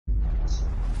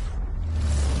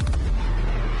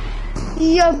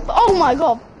Yeah, oh my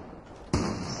god.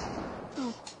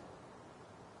 Oh.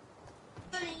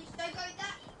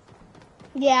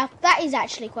 Yeah, that is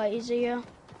actually quite easy, yeah.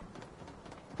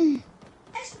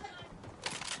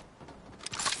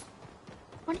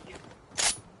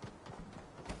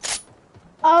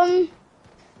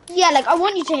 Yeah, like, I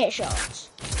want you to hit shots.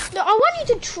 No, I want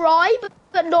you to try,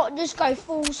 but not just go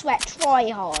full sweat, try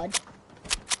hard.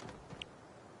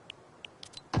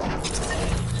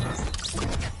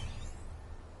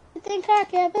 I think I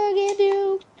can forgive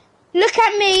you. Look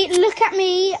at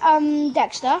me,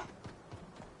 Dexter.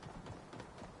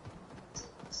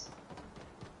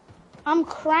 I'm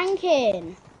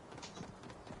cranking.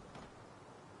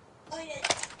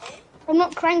 I'm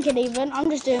not cranking even, I'm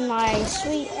just doing my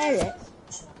sweet edit.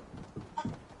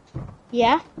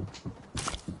 Yeah?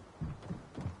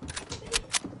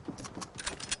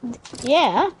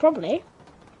 Yeah, probably.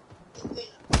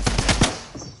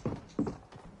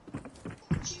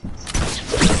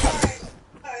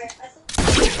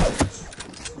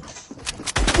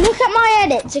 Look at my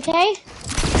edits, okay?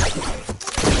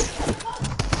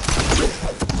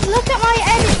 Look at my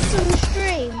edits on the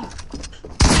stream.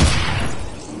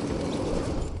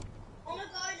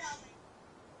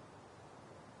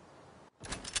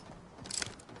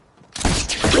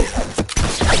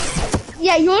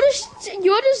 Yeah, you're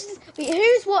just, wait,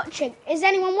 who's watching? Is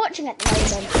anyone watching at the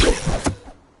moment?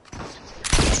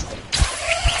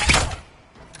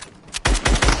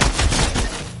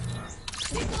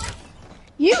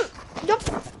 You, that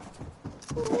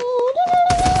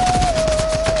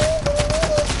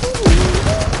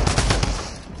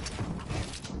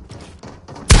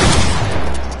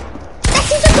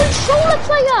is a controller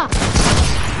player!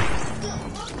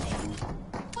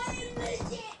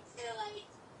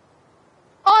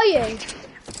 Are you?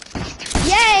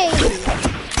 Yay!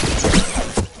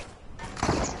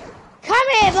 Come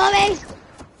here, mommy!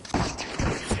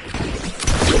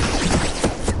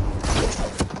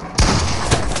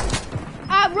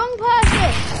 Wrong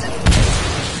person!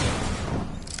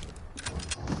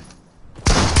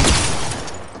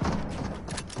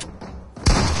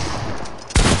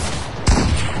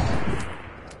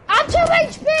 I'm 2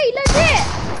 HP, legit!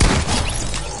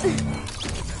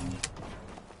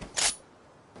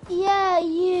 Yeah,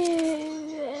 you.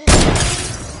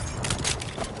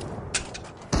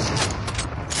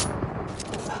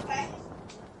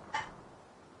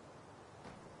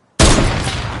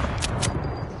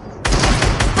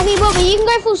 Okay, Bobby, you can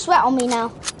go full sweat on me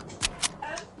now.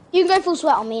 You can go full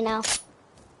sweat on me now.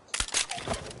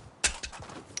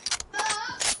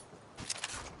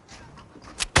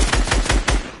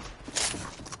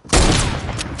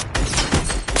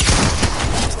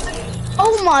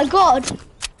 Oh my god.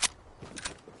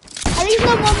 At least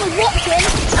no one was watching.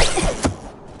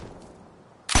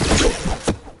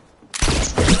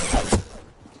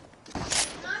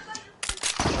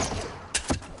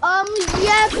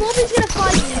 Yeah, Bobby's gonna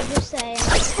fight you, just saying.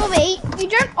 Bobby, you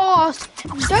don't ask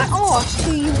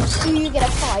who you gonna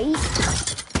fight.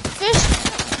 Just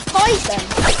fight them.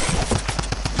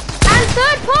 And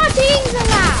third parties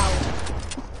allowed.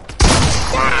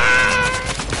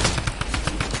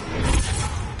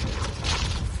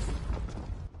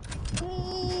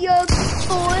 Yeah,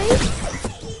 boy.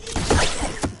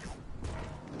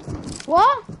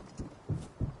 What?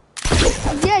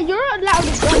 Yeah, you're not allowed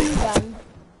to gun.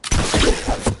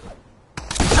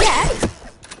 Yeah.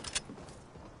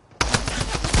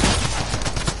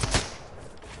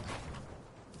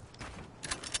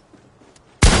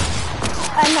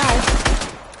 I know.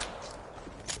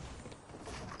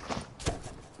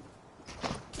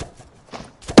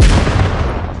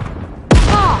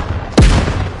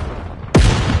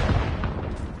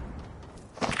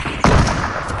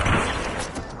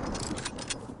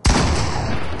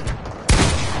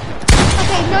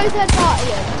 No third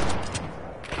party.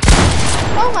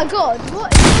 Oh my god,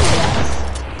 what is this?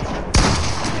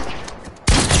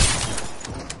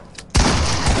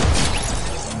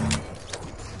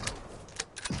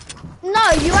 No,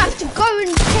 you have to go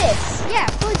and piss. Yeah,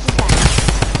 of course you can.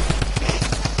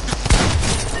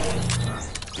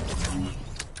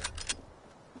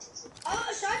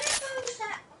 Oh, so I didn't know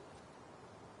that.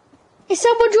 Is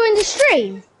someone joined the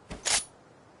stream?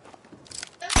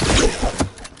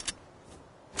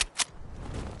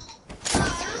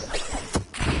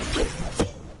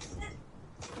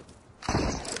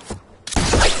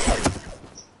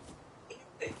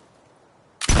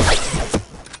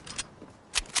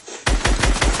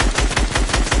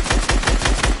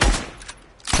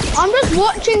 I'm just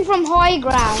watching from high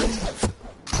ground.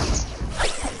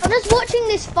 I'm just watching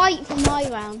this fight from high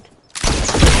ground.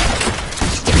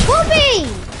 Bobby!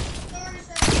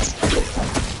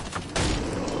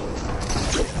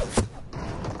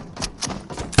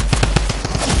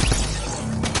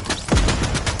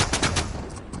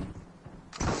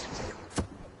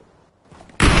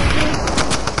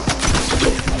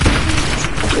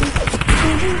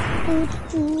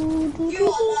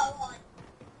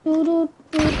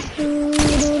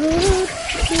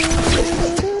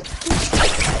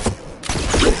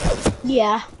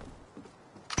 Yeah.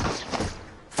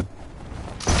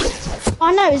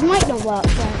 I know his mic don't work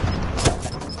though.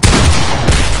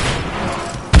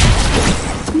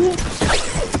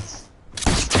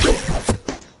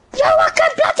 Yo, I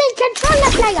can bloody control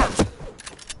the player.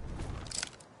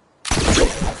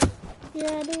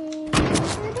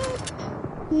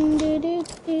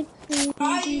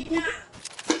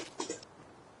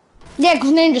 Yeah,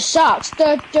 because Ninja sucks.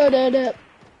 Da, da, da, da.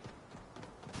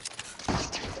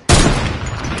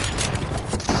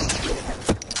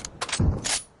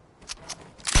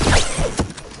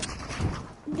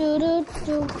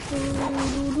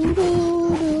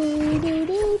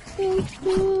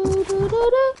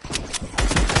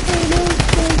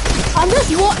 I'm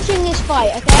just watching this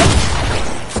fight, okay?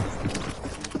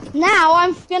 Now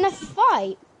I'm gonna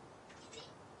fight.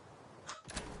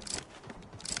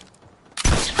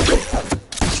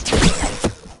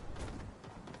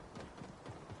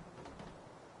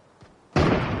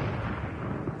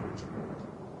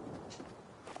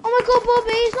 Oh my god,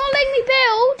 Bobby, it's not letting me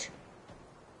build.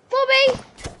 Bobby!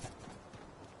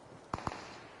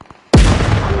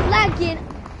 I'm lagging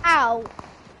out.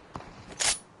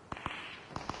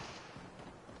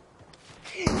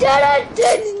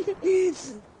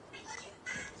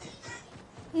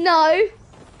 No.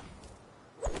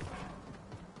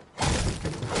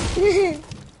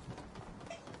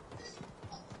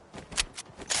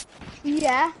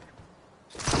 Yeah.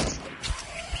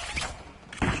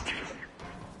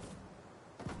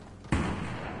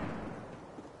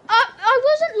 I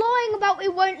wasn't lying about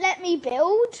it won't let me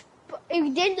build. But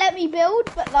it did let me build,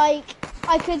 but like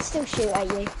I could still shoot at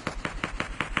you.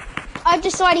 I'm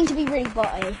deciding to be really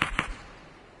botty.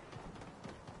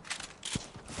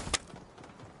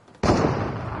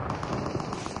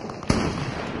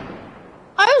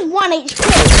 I was 1 HP.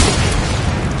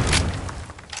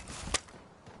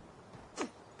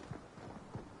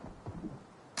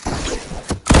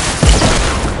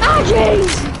 Ah,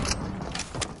 jeez!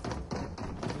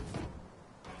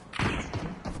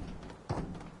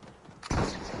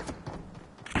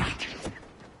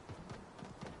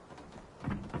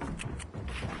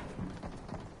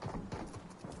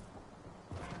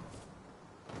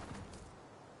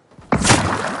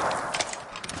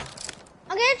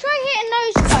 I'm gonna try hitting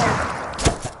those guys.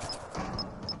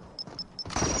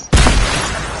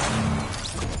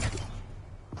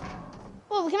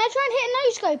 Well, can I try and hit a no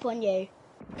scope on you?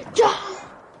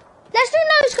 Let's do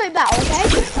no scope battle, okay?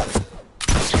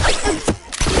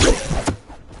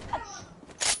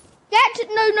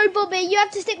 No, Bobby, you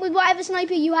have to stick with whatever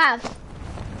sniper you have.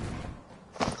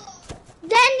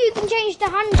 Then you can change to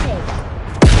hunting.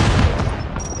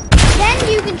 Then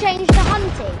you can change to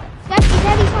hunting. You have to use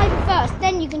heavy sniper first,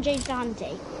 then you can change to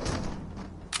hunting.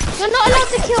 You're not allowed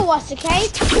to kill us, okay?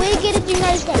 We're gonna do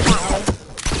no scope battle.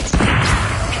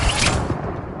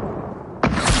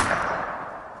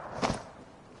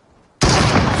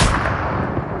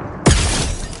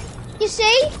 You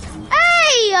see?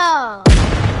 Hey!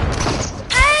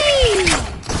 Hey!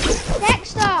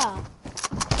 Dexter!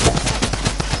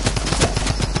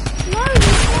 No,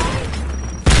 we're fighting.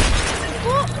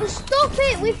 What? Stop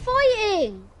it! We're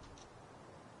fighting!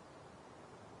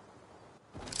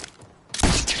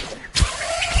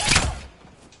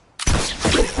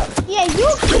 Yeah,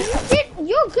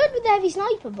 you're good with the heavy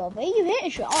sniper, Bobby. You hit a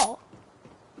shot.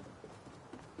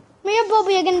 Me and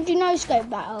Bobby are gonna do no scope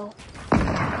battle.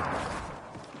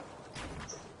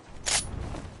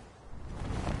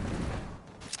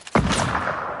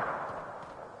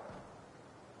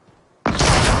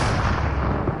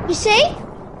 You see?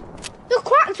 You're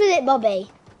cracked with it, Bobby.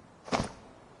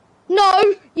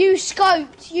 No, you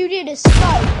scoped. You did a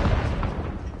scope.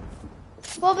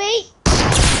 Bobby,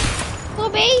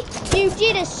 you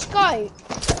did a scope.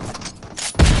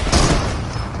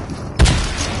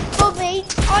 Bobby,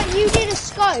 you did a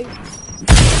scope.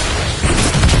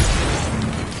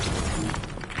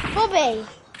 Bobby.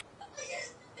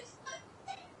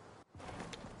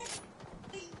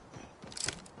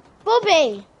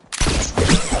 Bobby.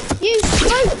 You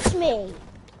scoped me!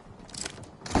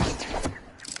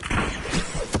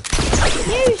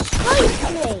 You scoped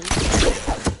me!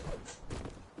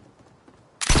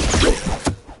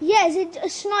 Yeah, is it a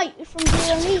snipe from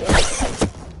 0 meters?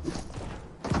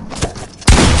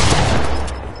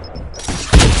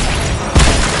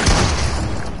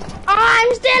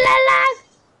 I'm still alive!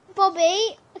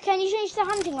 Bobby, can you change to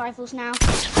hunting rifles now?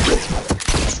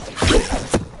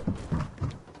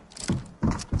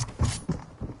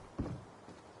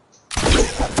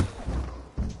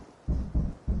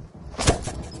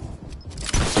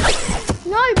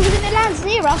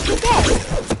 near us, we're dead.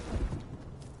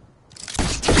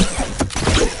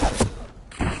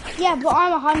 Yeah, but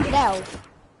I'm 100 health.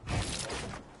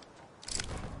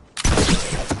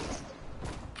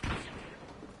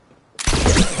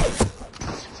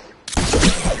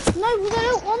 No, because I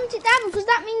don't want it down, because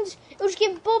that means it'll just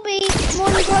give Bobby more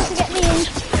of a chance to get me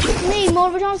and me more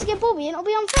of a chance to get Bobby, and it'll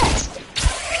be unfair.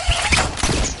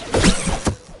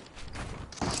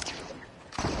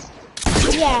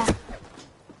 Yeah.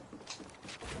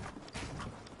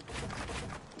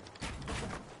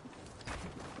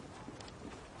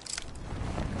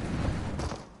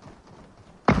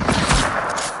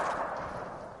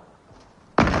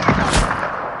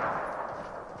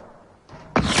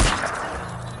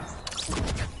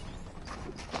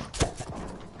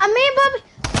 Can me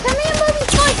and Bobby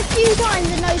fight a few times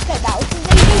in those pet battles? Because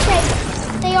they do say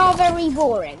they are very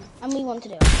boring, and we want to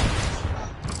do it.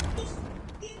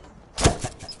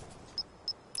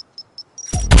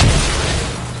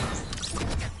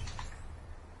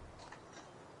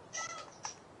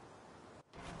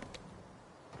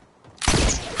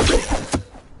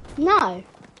 No.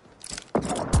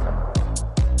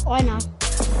 Oh, I know.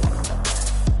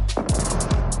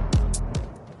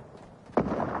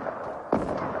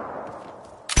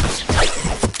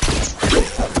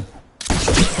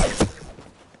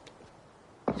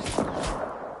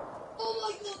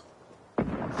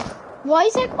 Why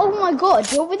is it? Oh my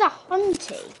god, you're with a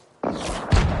hunty.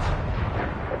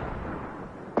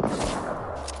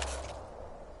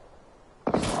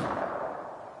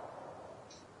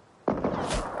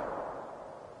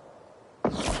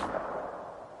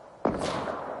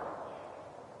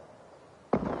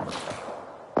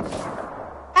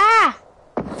 Ah!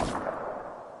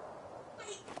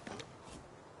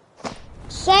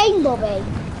 Same, Bobby.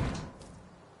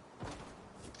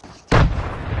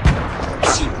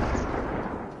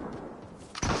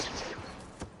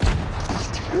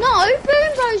 No,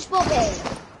 boom goes, Bobby.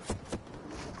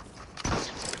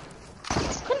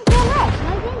 Couldn't care less,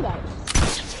 no boom goes.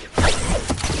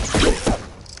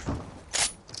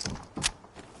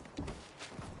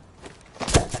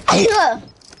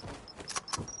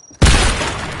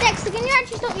 Dexter, can you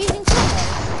actually stop using clippers?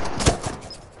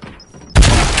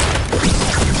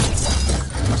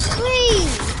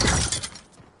 Please.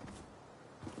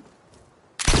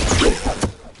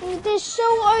 They're so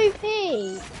OP.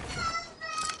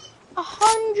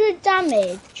 100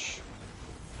 damage,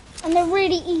 and they're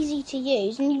really easy to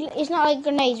use, and it's not like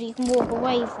grenades where you can walk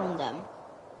away from them.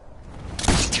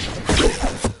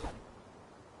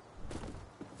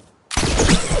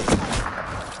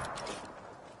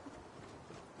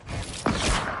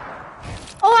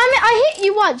 Oh, I hit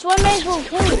you once, so I may as well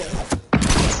kill you.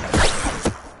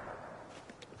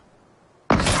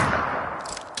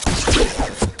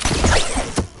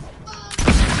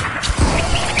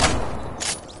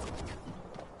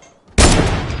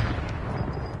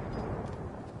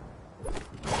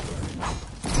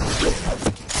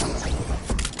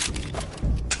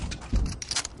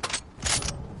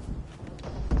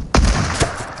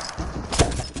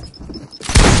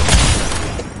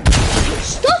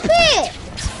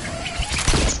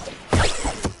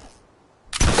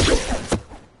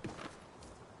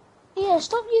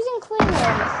 Stop using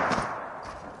clingers.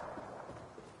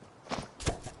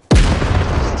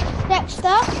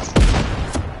 Dexter,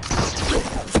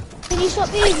 can you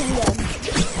stop using them?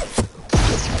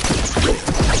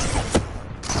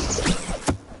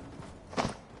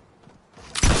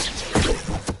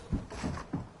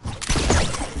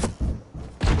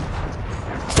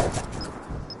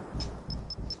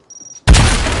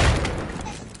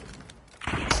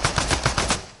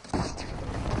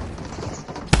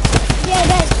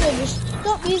 Just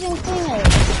stop using clingers.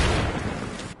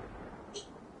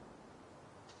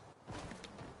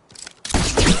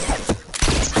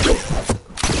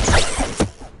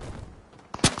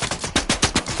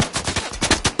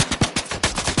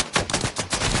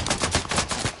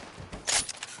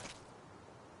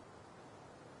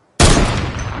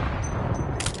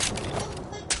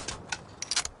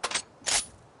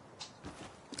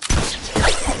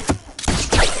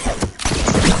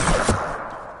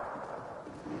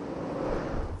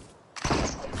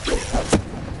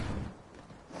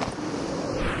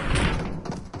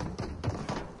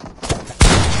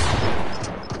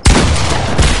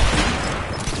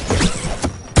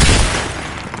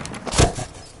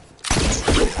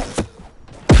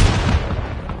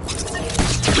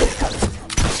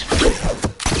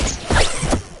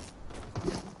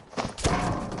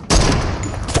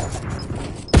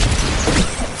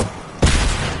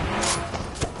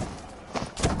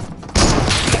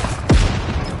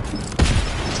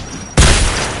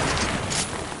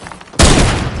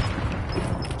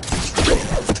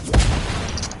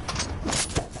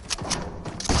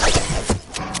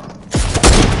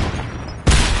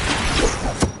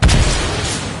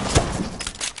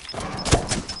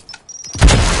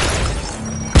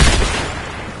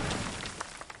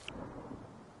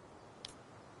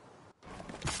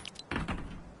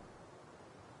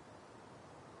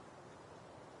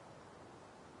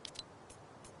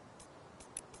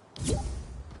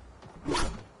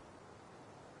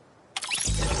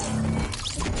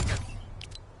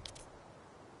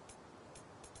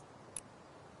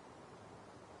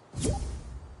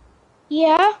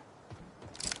 Yeah?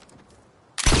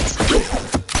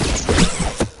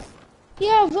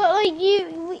 Yeah, but like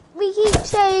we keep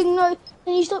saying no,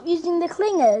 then you stop using the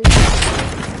clingers.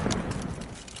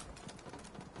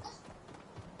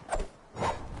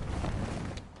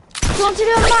 Do you want to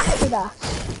do a match with us?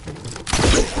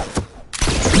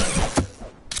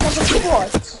 Like a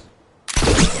squad.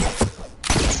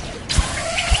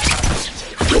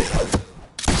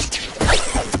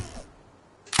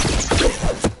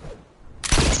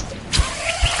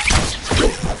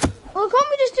 Well, can't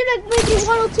we just do like maybe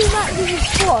 1 or 2 matches with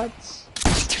squads?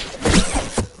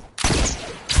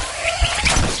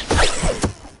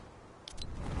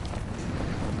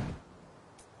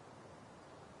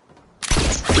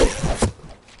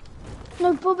 No,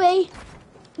 Bobby.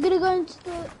 I'm gonna go into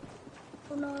the...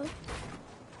 Oh no.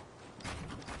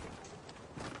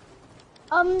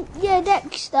 Yeah,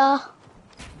 Dexter.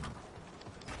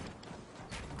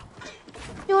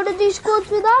 You wanna do squads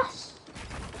with us?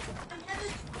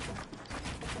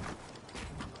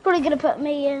 Probably gonna put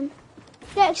me in.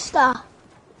 Dexter.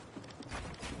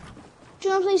 Do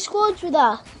you wanna play squads with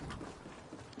us?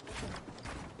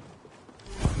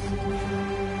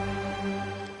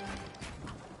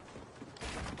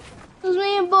 Because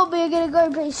me and Bobby are gonna go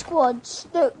play squads.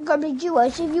 They're gonna play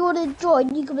duos. If you wanna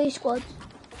join, you can play squads.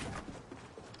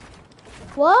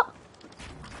 What?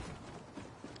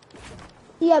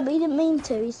 Yeah, but he didn't mean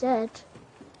to, he said.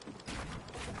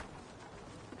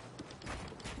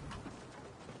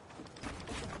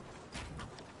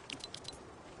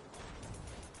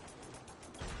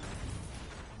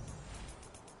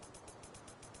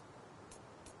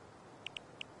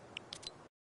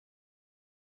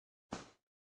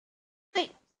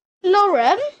 Wait,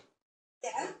 Lauren?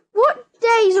 Yeah. What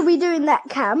days are we doing that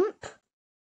camp?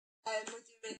 We're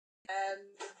doing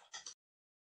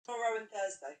tomorrow and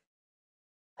Thursday.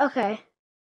 Okay. Is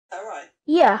that right?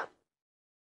 Yeah.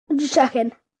 I'm just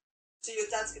checking. So your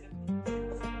dad's gonna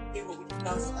do what we did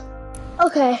last time.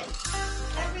 Okay.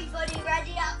 Everybody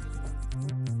ready up?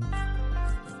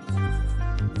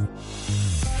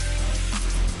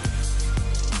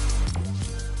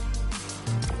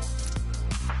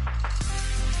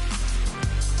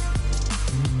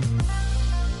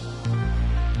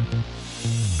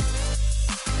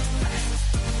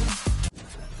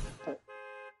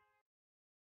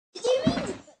 Did you mean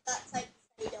to put that type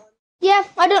of fade on? Yeah,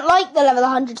 I don't like the level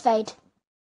 100 fade.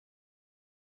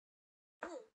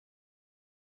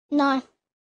 No.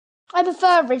 I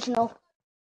prefer original.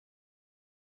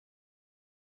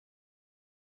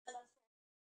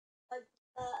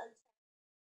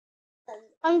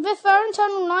 I prefer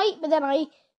Eternal Night, but then I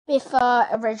prefer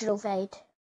original fade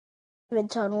to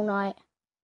Eternal Night.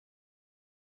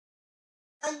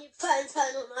 And you prefer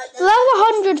Eternal Night? The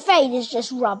level 100 fade is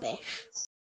just rubbish.